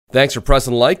Thanks for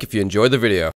pressing like if you enjoyed the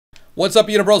video. What's up,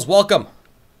 Unibros? Welcome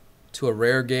to a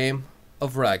rare game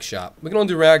of Rag Shot. We can only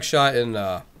do Rag Shot in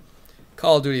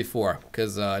Call of Duty 4,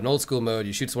 because in old school mode,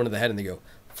 you shoot someone in the head and they go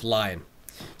flying.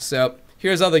 So,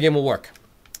 here's how the game will work.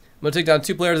 I'm going to take down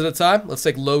 2 players at a time. Let's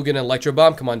take Logan and Electro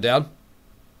Bomb. Come on down.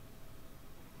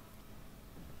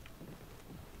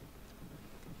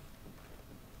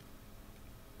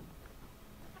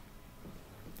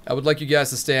 I would like you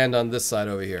guys to stand on this side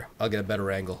over here. I'll get a better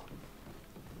angle.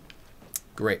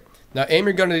 Great. Now aim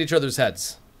your gun at each other's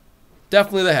heads.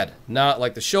 Definitely the head. Not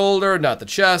like the shoulder, not the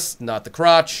chest, not the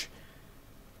crotch.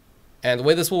 And the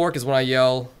way this will work is when I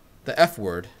yell the F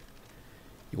word,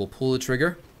 you will pull the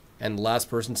trigger, and the last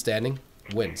person standing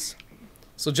wins.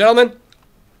 So gentlemen,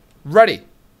 ready.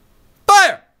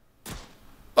 Fire!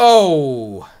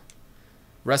 Oh!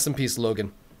 Rest in peace,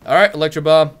 Logan. Alright, Electro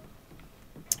Bomb.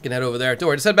 You can head over there. Don't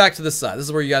worry, just head back to this side. This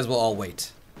is where you guys will all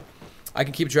wait. I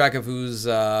can keep track of who's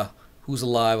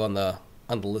alive on the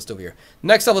list over here.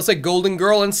 Next up, let's say Golden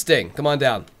Girl and Sting. Come on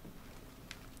down.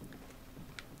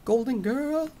 Golden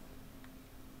Girl.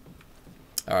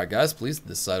 Alright guys, please,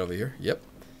 this side over here. Yep.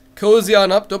 Cozy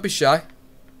on up, don't be shy.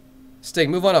 Sting,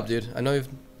 move on up, dude. I know you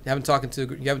haven't talked to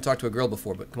a girl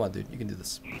before, but come on, dude, you can do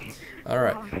this.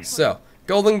 Alright, so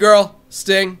Golden Girl,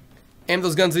 Sting, aim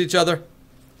those guns at each other.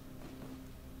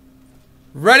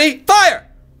 Ready? Fire!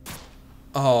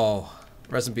 Oh,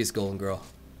 rest in peace, Golden Girl.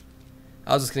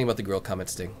 I was just kidding about the girl comment,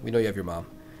 Sting. We know you have your mom.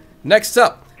 Next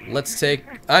up, let's take...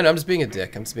 I know, I'm just being a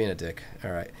dick. I'm just being a dick.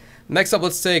 Alright. Next up,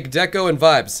 let's take Deco and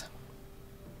Vibes.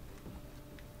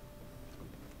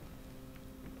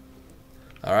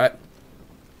 Alright.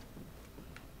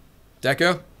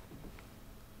 Deco?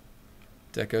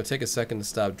 Deco, take a second to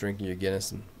stop drinking your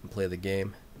Guinness and play the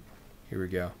game. Here we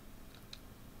go.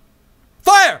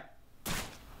 Fire!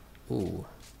 Ooh.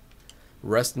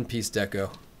 Rest in peace,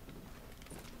 Deco.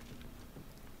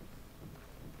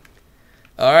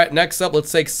 Alright, next up, let's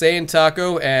take Saiyan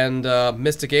Taco and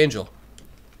Mystic Angel.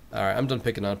 Alright, I'm done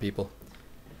picking on people.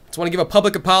 Just want to give a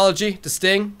public apology to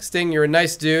Sting. Sting, you're a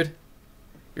nice dude.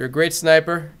 You're a great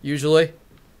sniper, usually.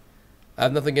 I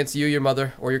have nothing against you, your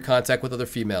mother, or your contact with other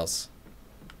females.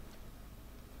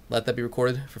 Let that be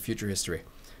recorded for future history.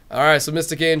 Alright, so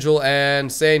Mystic Angel and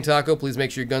Saiyan Taco, please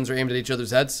make sure your guns are aimed at each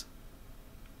other's heads.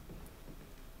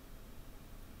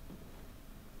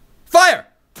 Fire!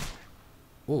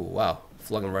 Ooh, wow.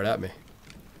 Flung him right at me.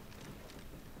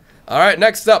 Alright,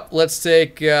 next up, let's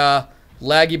take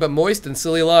Laggy But Moist and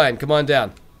Silly Line. Come on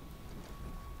down.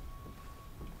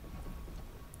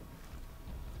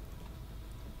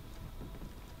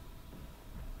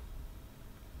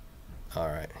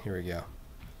 Alright, here we go.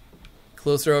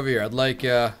 Closer over here. I'd like,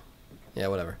 yeah,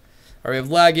 whatever. Alright, we have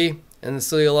Laggy and the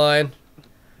Silly Line.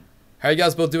 How are you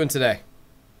guys both doing today?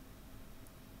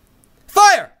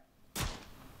 Fire!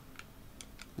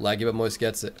 Laggy But Moist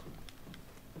gets it.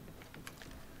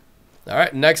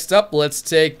 Alright, next up, let's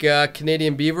take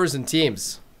Canadian Beavers and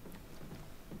Teams.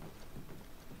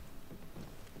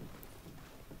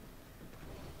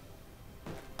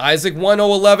 Isaac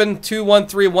 1011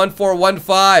 213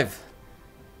 1415.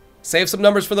 Save some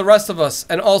numbers for the rest of us.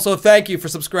 And also, thank you for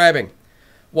subscribing.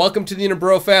 Welcome to the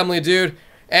Unibro family, dude.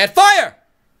 And fire!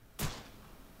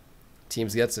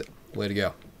 Teams gets it. Way to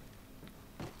go.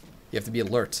 You have to be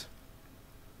alert.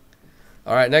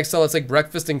 Alright, next up, let's take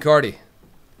Breakfast and Cardi.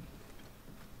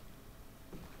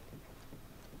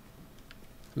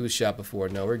 Who's shot before?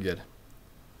 No, we're good.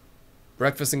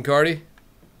 Breakfast and Cardi.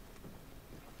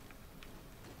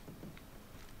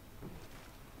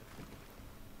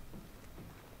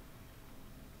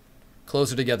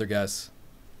 Closer together, guys.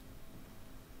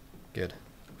 Good.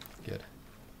 Good.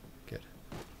 Good.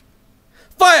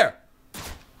 Fire!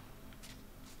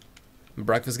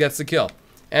 Breakfast gets the kill.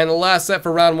 And the last set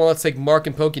for round 1, let's take Mark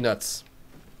and Pokey Nuts.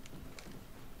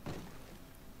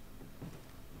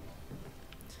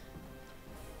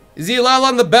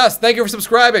 Z-Lalon the best. Thank you for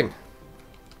subscribing.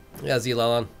 Yeah,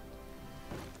 Z-Lalon.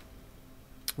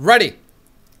 Ready.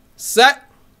 Set.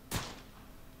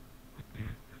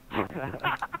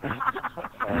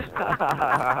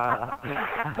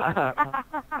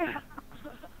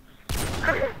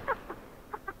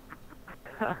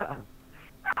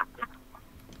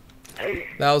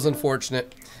 That was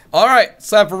unfortunate. Alright, it's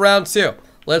time for round 2.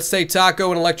 Let's take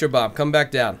Taco and Electro Bomb. Come back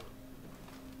down.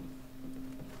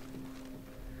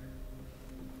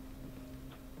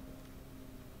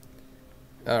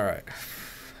 Alright.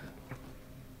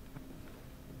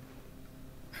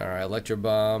 Alright, Electro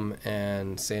Bomb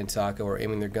and Saiyan Taco are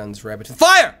aiming their guns rapid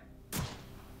fire!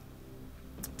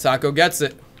 Taco gets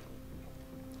it.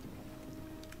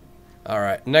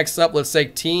 Alright, next up, let's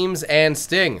take Teams and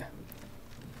Sting.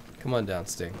 Come on down,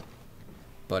 Sting.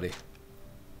 Buddy.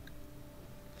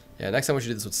 Yeah, next time we should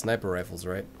do this with sniper rifles,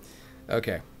 right?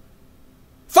 Okay.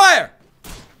 Fire!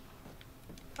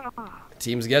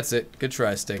 Teams gets it. Good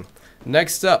try, Sting.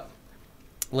 Next up,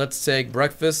 let's take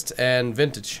Breakfast and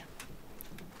Vintage.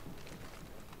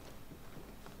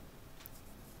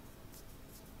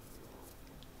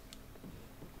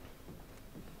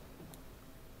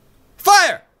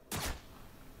 Fire!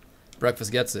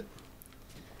 Breakfast gets it.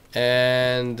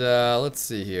 And let's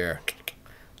see here.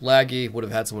 Laggy would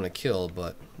have had someone to kill,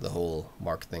 but the whole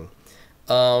mark thing.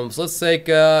 So let's take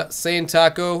Sane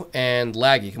Taco and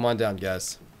Laggy. Come on down,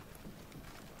 guys.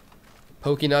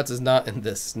 Pokey Nuts is not in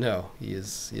this. No, he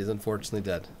is unfortunately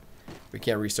dead. We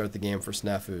can't restart the game for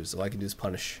snafus, so all I can do is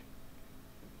punish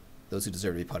those who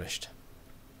deserve to be punished.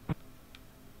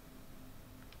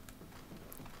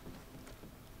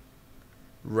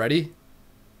 Ready?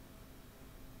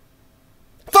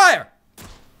 Fire!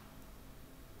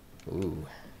 Ooh.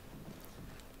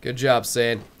 Good job,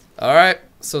 Sane. Alright,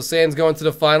 so Sane's going to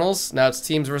the finals. Now it's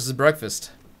Teams versus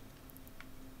Breakfast.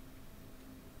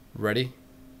 Ready?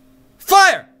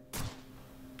 Fire!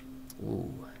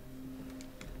 Ooh.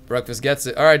 Breakfast gets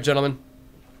it. Alright, gentlemen.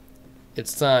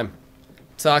 It's time.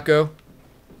 Taco.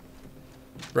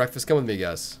 Breakfast, come with me,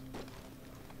 guys.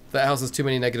 That house has too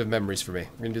many negative memories for me.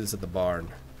 We're gonna do this at the barn.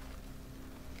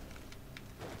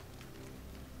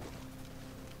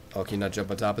 Oh, can you not jump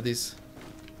on top of these?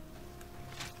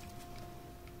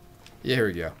 Yeah, here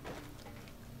we go.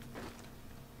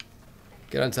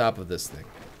 Get on top of this thing.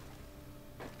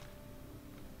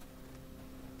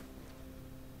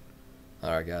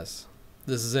 Alright, guys.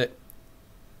 This is it.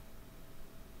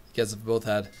 You guys have both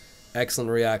had excellent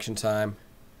reaction time.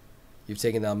 You've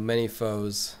taken down many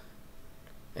foes.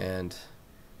 And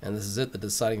this is it, the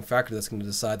deciding factor that's going to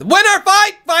decide the winner!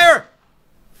 Fight! Fire!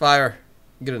 Fire.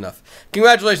 Good enough.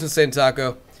 Congratulations, Sane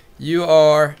Taco. You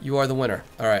are the winner.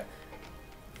 Alright.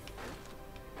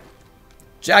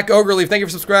 Jack Ogreleaf, thank you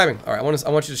for subscribing. Alright, I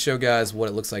want you to show guys what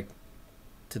it looks like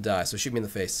to die. So shoot me in the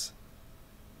face.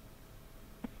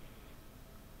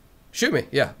 Shoot me.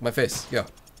 Yeah, my face. Go.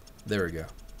 There we go.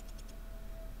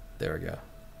 There we go.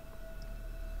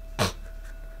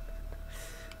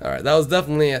 Alright, that was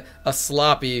definitely a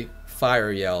sloppy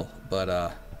fire yell,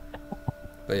 but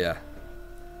yeah.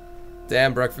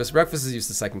 Damn, Breakfast. Breakfast is used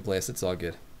to second place. It's all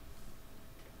good.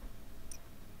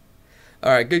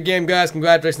 Alright, good game, guys.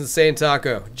 Congratulations to Sane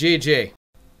Taco. GG.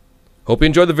 Hope you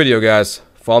enjoyed the video, guys.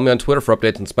 Follow me on Twitter for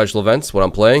updates on special events, what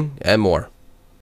I'm playing, and more.